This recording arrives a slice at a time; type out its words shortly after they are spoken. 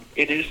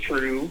It is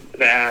true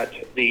that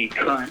the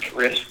current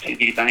risk to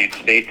the United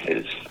States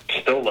is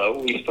still low.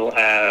 We still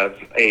have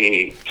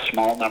a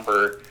small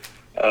number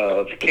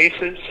of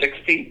cases,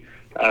 60.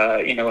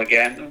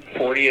 Again,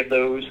 40 of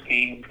those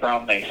came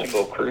from a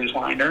single cruise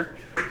liner.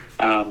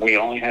 We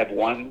only have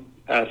one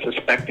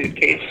suspected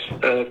case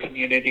of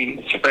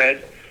community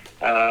spread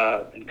in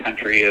a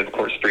country of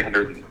course,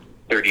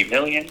 330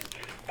 million.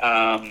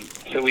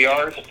 So we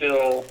are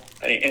still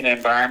in an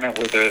environment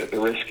where the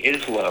risk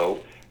is low.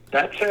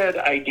 That said,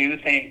 I do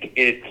think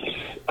it's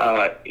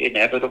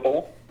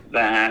inevitable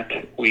that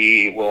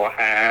we will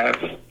have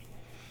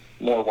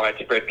more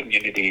widespread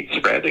community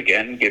spread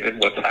again, given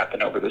what's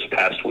happened over this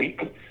past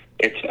week.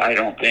 I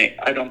don't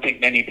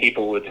think many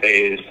people would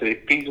say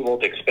it's feasible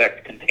to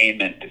expect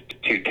containment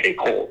to take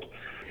hold.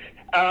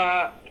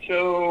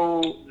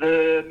 So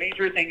the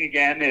major thing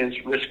again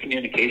is risk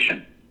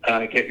communication.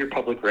 Get your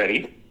public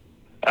ready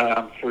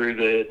through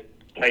the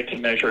types of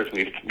measures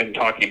we've been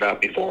talking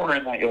about before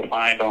and that you'll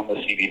find on the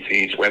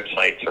CDC's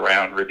websites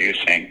around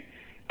reducing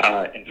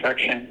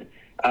infection.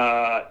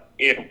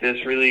 If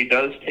this really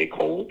does take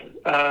hold,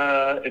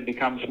 it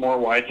becomes more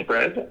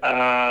widespread.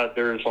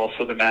 There's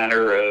also the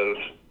matter of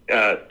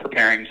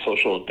preparing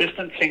social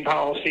distancing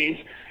policies.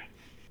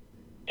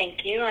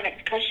 Thank you. Our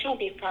next question will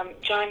be from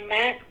John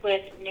Mack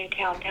with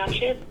Newtown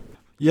Township.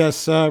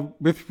 Yes,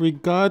 with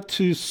regard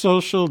to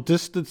social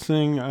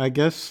distancing, I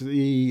guess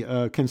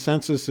the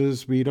consensus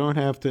is we don't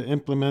have to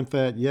implement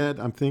that yet.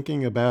 I'm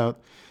thinking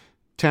about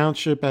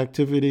township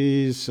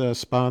activities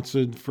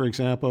sponsored, for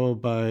example,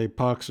 by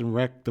Parks and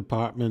Rec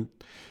Department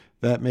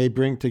that may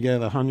bring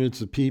together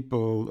hundreds of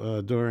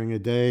people during a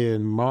day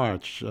in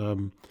March.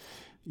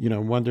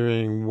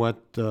 Wondering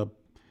what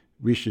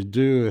we should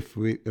do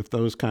if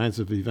those kinds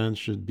of events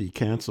should be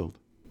canceled.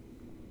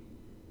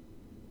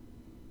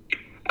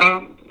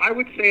 I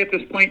would say at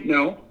this point,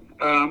 no.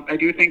 I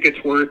do think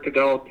it's worth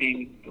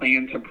developing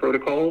plans and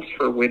protocols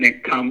for when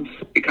it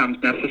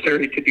becomes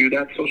necessary to do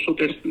that social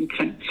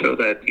distancing so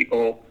that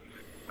people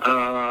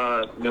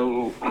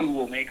know who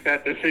will make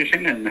that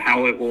decision and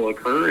how it will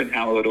occur and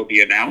how it'll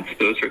be announced.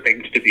 Those are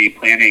things to be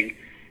planning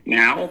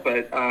now.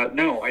 But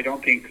no, I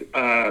don't think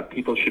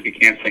people should be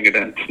canceling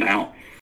events now.